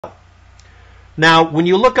Now, when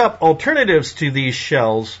you look up alternatives to these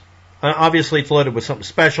shells, obviously it's loaded with something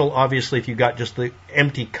special. Obviously, if you got just the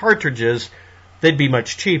empty cartridges, they'd be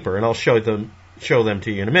much cheaper, and I'll show them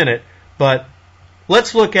to you in a minute. But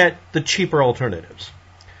let's look at the cheaper alternatives.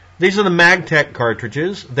 These are the Magtech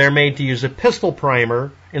cartridges. They're made to use a pistol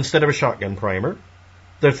primer instead of a shotgun primer.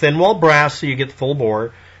 They're thin-wall brass, so you get the full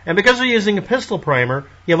bore. And because they're using a pistol primer,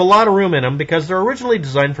 you have a lot of room in them because they're originally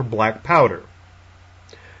designed for black powder.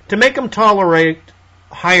 To make them tolerate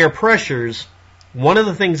higher pressures, one of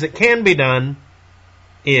the things that can be done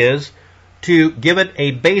is to give it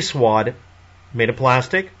a base wad made of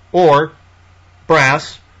plastic or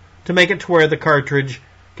brass to make it to where the cartridge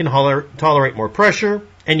can tolerate more pressure,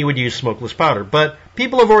 and you would use smokeless powder. But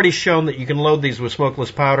people have already shown that you can load these with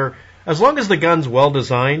smokeless powder. As long as the gun's well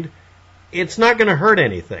designed, it's not going to hurt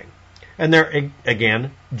anything. And they're,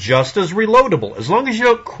 again, just as reloadable. As long as you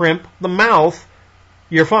don't crimp the mouth,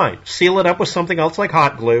 you're fine. Seal it up with something else like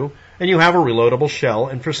hot glue, and you have a reloadable shell.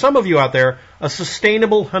 And for some of you out there, a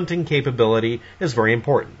sustainable hunting capability is very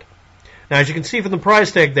important. Now, as you can see from the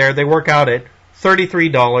price tag there, they work out at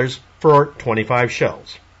 $33 for 25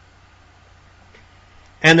 shells.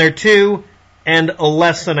 And they're 2 and a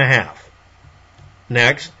less than a half.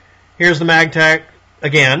 Next, here's the Magtech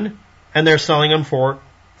again, and they're selling them for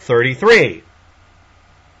 $33.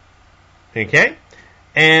 Okay?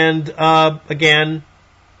 And again,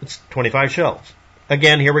 it's 25 shells.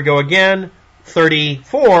 Again, here we go again, $34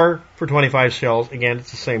 for 25 shells. Again, it's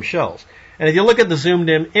the same shells. And if you look at the zoomed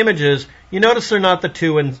in images, you notice they're not the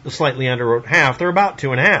 2 and slightly under half. They're about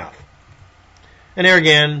 2.5. And here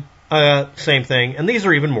again, same thing. And these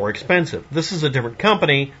are even more expensive. This is a different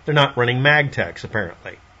company. They're not running Magtechs,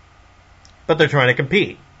 apparently. But they're trying to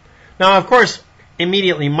compete. Now, of course,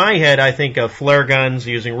 immediately in my head, I think of flare guns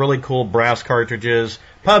using really cool brass cartridges,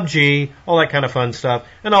 PUBG, all that kind of fun stuff,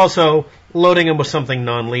 and also loading them with something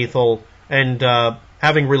non-lethal and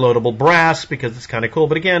having reloadable brass because it's kind of cool.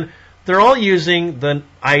 But again, they're all using the,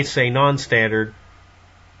 I say, non-standard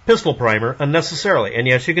pistol primer unnecessarily. And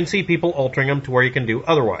yes, you can see people altering them to where you can do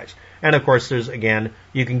otherwise. And of course, there's, again,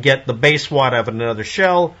 you can get the base wad of another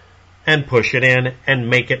shell and push it in and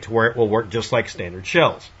make it to where it will work just like standard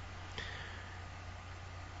shells.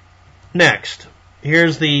 Next,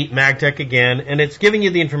 here's the Magtech again, and it's giving you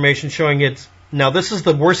the information showing it's, now this is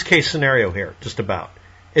the worst case scenario here, just about.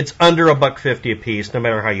 It's under $1.50 a piece, no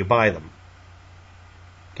matter how you buy them.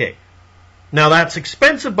 Okay. Now that's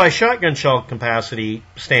expensive by shotgun shell capacity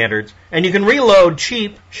standards, and you can reload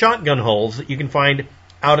cheap shotgun holes that you can find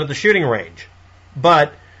out at the shooting range.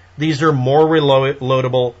 But these are more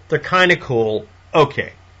reloadable. They're kind of cool.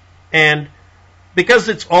 Okay. And because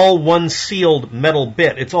it's all one sealed metal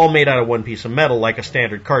bit, it's all made out of one piece of metal like a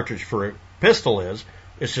standard cartridge for a pistol is.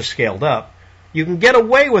 It's just scaled up. You can get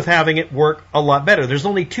away with having it work a lot better. There's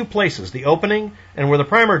only 2 places, the opening and where the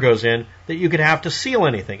primer goes in, that you could have to seal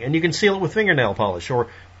anything. And you can seal it with fingernail polish or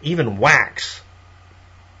even wax.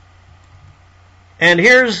 And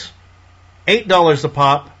here's $8 a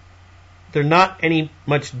pop. They're not any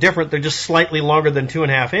much different. They're just slightly longer than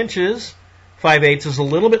 2.5 inches. 5/8 is a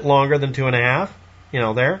little bit longer than 2.5,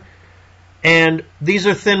 there. And these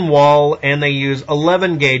are thin wall, and they use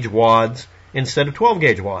 11 gauge wads instead of 12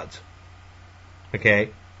 gauge wads. Okay,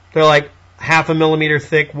 they're like 0.5 millimeter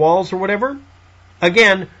thick walls or whatever.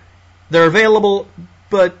 Again, they're available,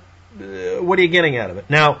 but what are you getting out of it?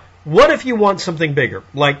 Now, what if you want something bigger?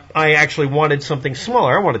 Like I actually wanted something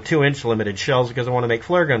smaller. I wanted 2-inch limited shells because I want to make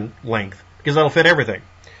flare gun length because that'll fit everything.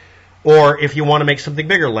 Or if you want to make something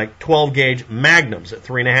bigger, like 12 gauge magnums at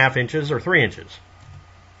 3.5 inches or 3 inches.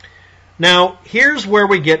 Now, here's where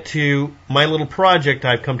we get to my little project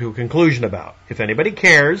I've come to a conclusion about. If anybody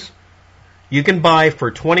cares, you can buy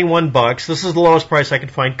for $21. This is the lowest price I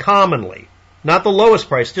could find commonly. Not the lowest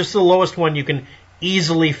price, just the lowest one you can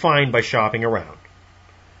easily find by shopping around.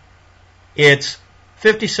 It's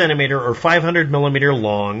 50 centimeter or 500 millimeter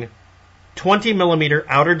long, 20 millimeter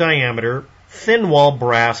outer diameter, thin wall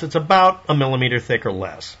brass. It's about 1 millimeter thick or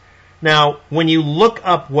less. Now, when you look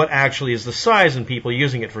up what actually is the size and people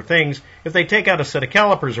using it for things, if they take out a set of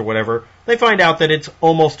calipers or whatever, they find out that it's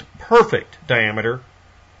almost perfect diameter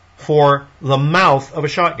for the mouth of a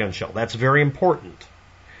shotgun shell. That's very important.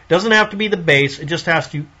 It doesn't have to be the base, it just has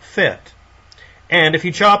to fit. And if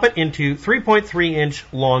you chop it into 3.3 inch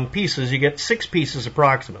long pieces, you get 6 pieces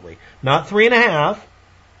approximately. Not 3.5,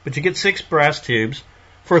 but you get 6 brass tubes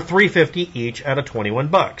for $3.50 each out of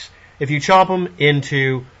 $21. If you chop them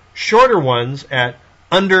into shorter ones at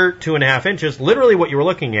under 2.5 inches, literally what you were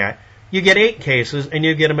looking at, you get 8 cases and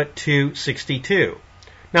you get them at $2.62.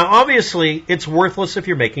 Now, obviously, it's worthless if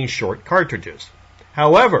you're making short cartridges.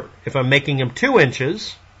 However, if I'm making them 2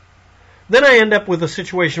 inches, then I end up with a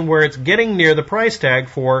situation where it's getting near the price tag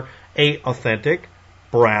for a authentic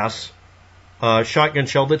brass shotgun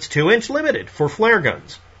shell that's 2-inch limited for flare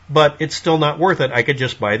guns. But it's still not worth it. I could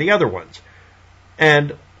just buy the other ones.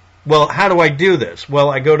 And, well, how do I do this? Well,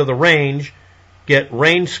 I go to the range, get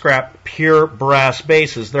range scrap pure brass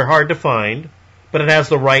bases. They're hard to find, but it has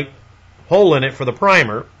the right hole in it for the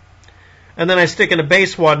primer. And then I stick in a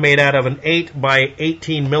base wad made out of an 8 by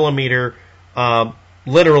 18 millimeter,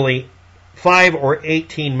 literally 5 or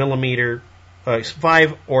 18 millimeter,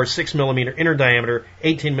 5 or 6 millimeter inner diameter,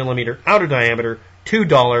 18 millimeter outer diameter,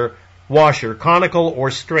 $2 washer, conical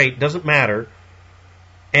or straight, doesn't matter.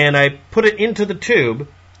 And I put it into the tube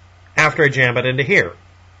after I jam it into here.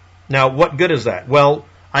 Now, what good is that? Well,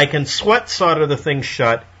 I can sweat solder the thing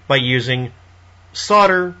shut by using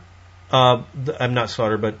solder,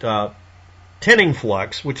 tinning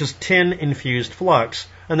flux, which is tin-infused flux,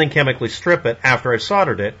 and then chemically strip it after I've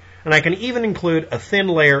soldered it. And I can even include a thin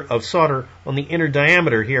layer of solder on the inner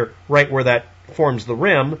diameter here, right where that forms the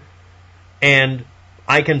rim. And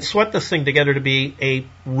I can sweat this thing together to be a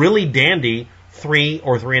really dandy 3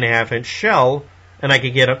 or 3.5 inch shell. And I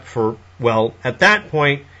could get it for, well, at that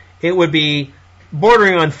point, it would be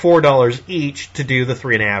bordering on $4 each to do the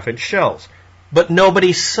 3.5 inch shells. But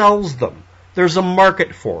nobody sells them. There's a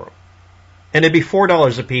market for them. And it'd be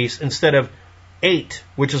 $4 a piece instead of $8,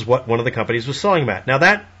 which is what one of the companies was selling them at. Now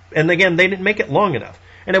that, and again, they didn't make it long enough.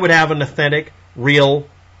 And it would have an authentic, real,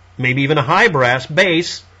 maybe even a high brass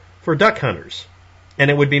base for duck hunters.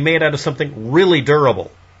 And it would be made out of something really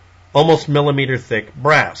durable, almost millimeter thick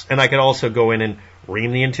brass. And I could also go in and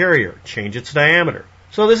ream the interior, change its diameter.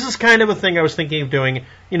 So this is kind of a thing I was thinking of doing,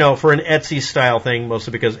 you know, for an Etsy style thing,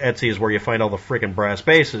 mostly because Etsy is where you find all the frickin' brass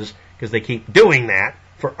bases, because they keep doing that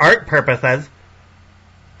for art purposes.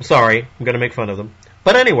 Sorry, I'm going to make fun of them.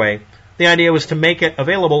 But anyway, the idea was to make it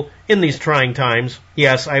available in these trying times.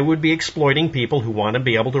 Yes, I would be exploiting people who want to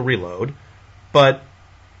be able to reload, but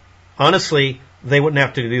honestly, they wouldn't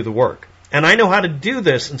have to do the work. And I know how to do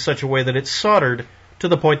this in such a way that it's soldered to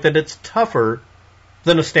the point that it's tougher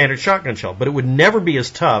than a standard shotgun shell, but it would never be as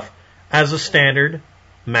tough as a standard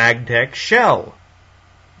Magtech shell.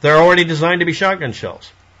 They're already designed to be shotgun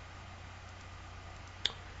shells.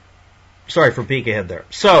 Sorry for peek ahead there.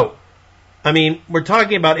 So, I mean, we're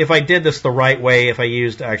talking about if I did this the right way, if I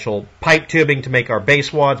used actual pipe tubing to make our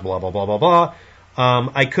base wads, blah, blah, blah, blah, blah,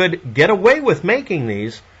 I could get away with making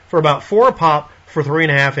these for about $4 a pop for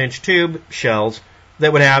 3.5 inch tube shells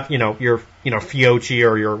that would have, your Fiocchi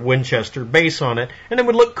or your Winchester base on it, and it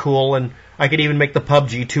would look cool, and I could even make the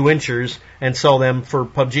PUBG 2-inchers and sell them for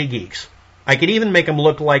PUBG geeks. I could even make them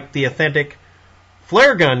look like the authentic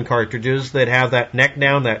flare gun cartridges that have that neck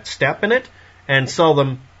down, that step in it, and sell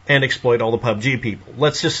them and exploit all the PUBG people.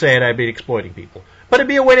 Let's just say it, I'd be exploiting people. But it'd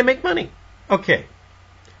be a way to make money. Okay.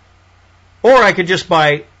 Or I could just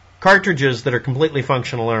buy cartridges that are completely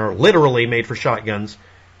functional and are literally made for shotguns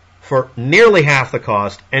for nearly half the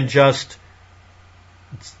cost and just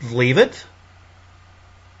leave it?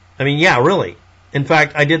 I mean, yeah, really. In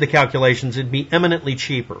fact, I did the calculations. It'd be eminently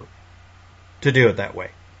cheaper to do it that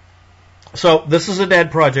way. So this is a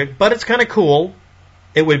dead project, but it's kind of cool.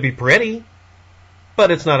 It would be pretty,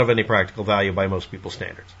 but it's not of any practical value by most people's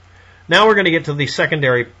standards. Now we're going to get to the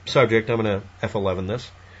secondary subject. I'm going to F11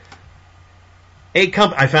 this.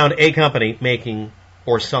 I found a company making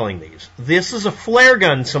or selling these. This is a flare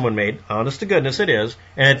gun someone made, honest to goodness it is,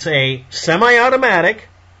 and it's a semi-automatic,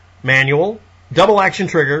 manual, double-action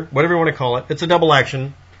trigger, whatever you want to call it. It's a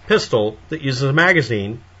double-action pistol that uses a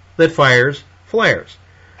magazine that fires flares.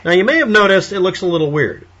 Now you may have noticed it looks a little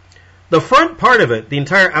weird. The front part of it, the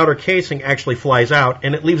entire outer casing, actually flies out,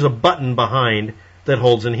 and it leaves a button behind that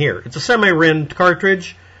holds in here. It's a semi-rimmed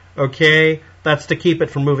cartridge, okay? That's to keep it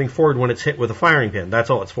from moving forward when it's hit with a firing pin. That's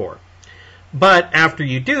all it's for. But after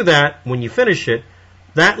you do that, when you finish it,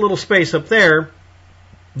 that little space up there,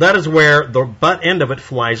 that is where the butt end of it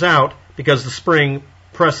flies out because the spring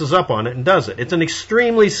presses up on it and does it. It's an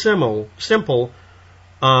extremely simple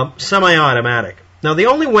semi-automatic. Now, the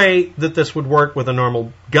only way that this would work with a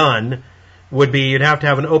normal gun would be you'd have to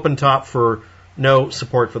have an open top for no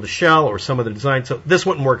support for the shell or some of the design. So this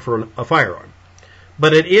wouldn't work for a firearm.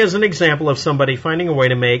 But it is an example of somebody finding a way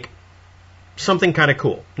to make something kind of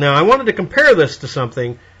cool. Now, I wanted to compare this to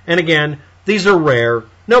something, and again, these are rare.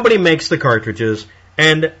 Nobody makes the cartridges,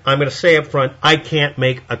 and I'm going to say up front, I can't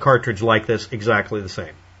make a cartridge like this exactly the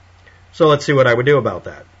same. So let's see what I would do about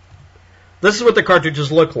that. This is what the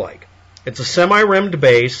cartridges look like. It's a semi-rimmed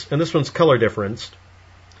base, and this one's color differenced.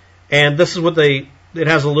 And this is what it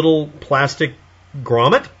has a little plastic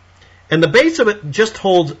grommet, And the base of it just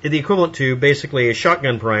holds the equivalent to basically a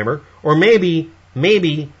shotgun primer, or maybe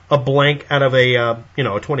a blank out of a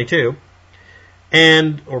 22,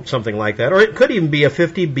 or something like that. Or it could even be a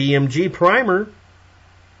 50 BMG primer,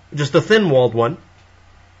 just a thin-walled one.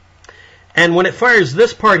 And when it fires,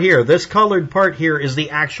 this part here, this colored part here, is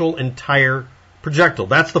the actual entire projectile.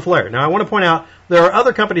 That's the flare. Now, I want to point out there are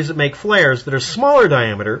other companies that make flares that are smaller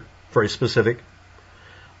diameter, very specific,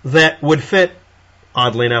 that would fit,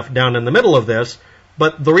 oddly enough, down in the middle of this.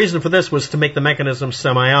 But the reason for this was to make the mechanism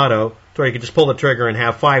semi-auto, to where you could just pull the trigger and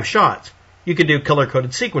have 5 shots. You could do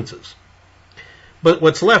color-coded sequences. But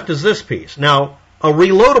what's left is this piece. Now, a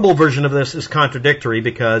reloadable version of this is contradictory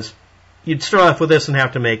because you'd start off with this and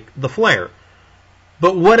have to make the flare.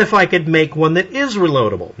 But what if I could make one that is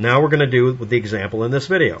reloadable? Now we're going to do with the example in this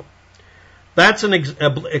video. That's an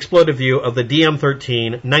exploded view of the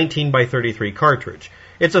DM13 19x33 cartridge.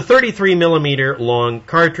 It's a 33 millimeter long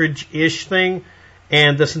cartridge-ish thing,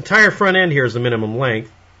 and this entire front end here is the minimum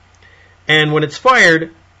length. And when it's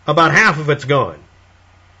fired, about half of it's gone.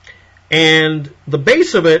 And the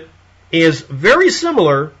base of it is very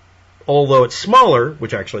similar, although it's smaller,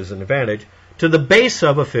 which actually is an advantage, to the base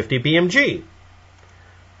of a 50 BMG.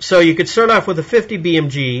 So you could start off with a 50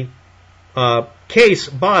 BMG case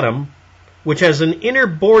bottom, which has an inner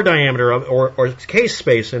bore diameter or case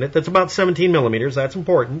space in it that's about 17 millimeters. That's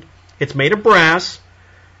important. It's made of brass,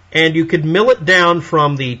 and you could mill it down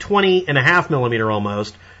from the 20.5 millimeter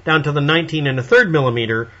almost down to the 19.3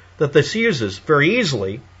 millimeter that this uses very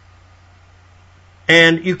easily.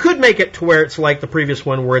 And you could make it to where it's like the previous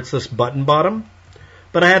one where it's this button bottom,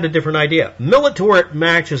 but I had a different idea. Mill it to where it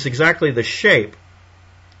matches exactly the shape,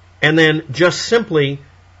 and then just simply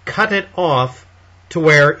cut it off to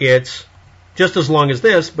where it's just as long as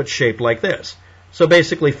this, but shaped like this. So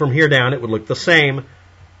basically from here down it would look the same.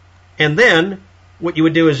 And then what you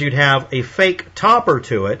would do is you'd have a fake topper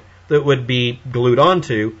to it that would be glued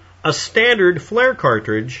onto a standard flare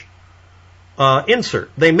cartridge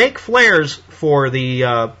insert. They make flares for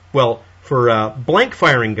the, blank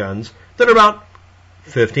firing guns that are about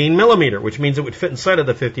 15 millimeter, which means it would fit inside of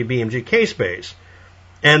the 50 BMG case base.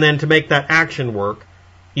 And then to make that action work,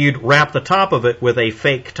 you'd wrap the top of it with a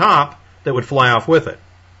fake top that would fly off with it.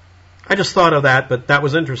 I just thought of that, but that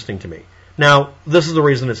was interesting to me. Now, this is the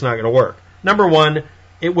reason it's not going to work. Number one,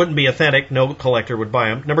 it wouldn't be authentic. No collector would buy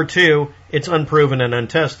them. Number two, it's unproven and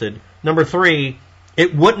untested. Number three,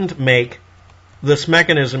 it wouldn't make this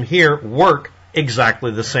mechanism here work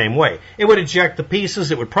exactly the same way. It would eject the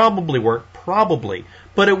pieces. It would probably work,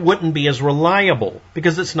 but it wouldn't be as reliable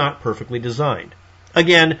because it's not perfectly designed.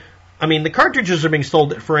 Again, I mean, the cartridges are being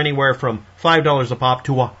sold for anywhere from $5 a pop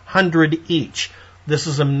to $100 each. This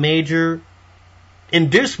is a major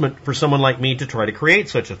inducement for someone like me to try to create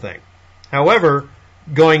such a thing. However,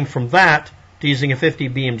 going from that to using a 50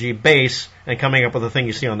 BMG base and coming up with the thing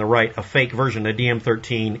you see on the right, a fake version, a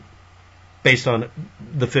DM13 based on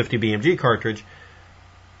the 50 BMG cartridge,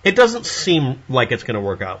 it doesn't seem like it's going to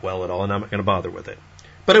work out well at all, and I'm not going to bother with it.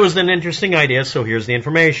 But it was an interesting idea, so here's the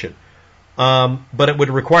information. But it would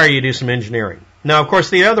require you to do some engineering. Now, of course,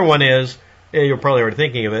 the other one is, you're probably already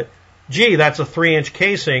thinking of it, gee, that's a 3-inch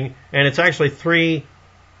casing, and it's actually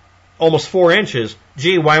almost 4 inches.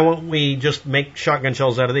 Gee, why won't we just make shotgun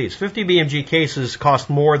shells out of these? 50 BMG cases cost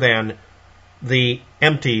more than the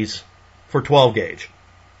empties for 12 gauge.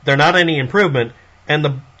 They're not any improvement, and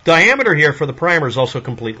the diameter here for the primer is also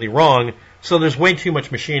completely wrong, so there's way too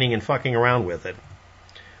much machining and fucking around with it.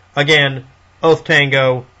 Again, Oath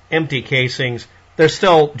Tango, empty casings, they're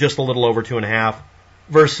still just a little over 2.5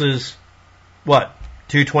 versus, what,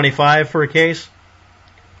 $225 for a case?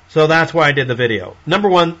 So that's why I did the video. Number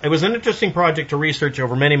one, it was an interesting project to research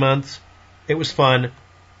over many months. It was fun,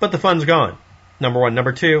 but the fun's gone. Number one.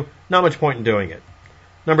 Number two, not much point in doing it.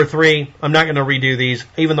 Number three, I'm not going to redo these,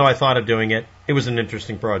 even though I thought of doing it. It was an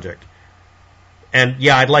interesting project. And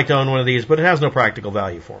yeah, I'd like to own one of these, but it has no practical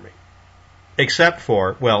value for me. Except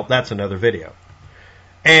for, well, that's another video.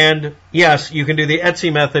 And yes, you can do the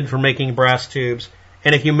Etsy method for making brass tubes.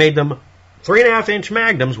 And if you made them 3.5-inch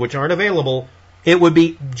magnums, which aren't available, it would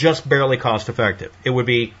be just barely cost effective. It would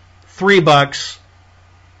be $3,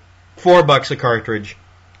 $4 a cartridge,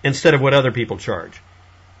 instead of what other people charge,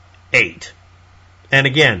 $8. And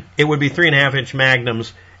again, it would be 3.5-inch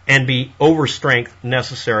magnums and be overstrength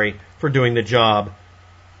necessary for doing the job.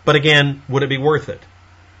 But again, would it be worth it?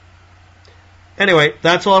 Anyway,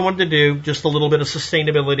 that's all I wanted to do. Just a little bit of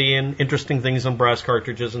sustainability and interesting things on brass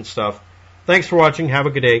cartridges and stuff. Thanks for watching. Have a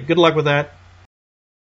good day. Good luck with that.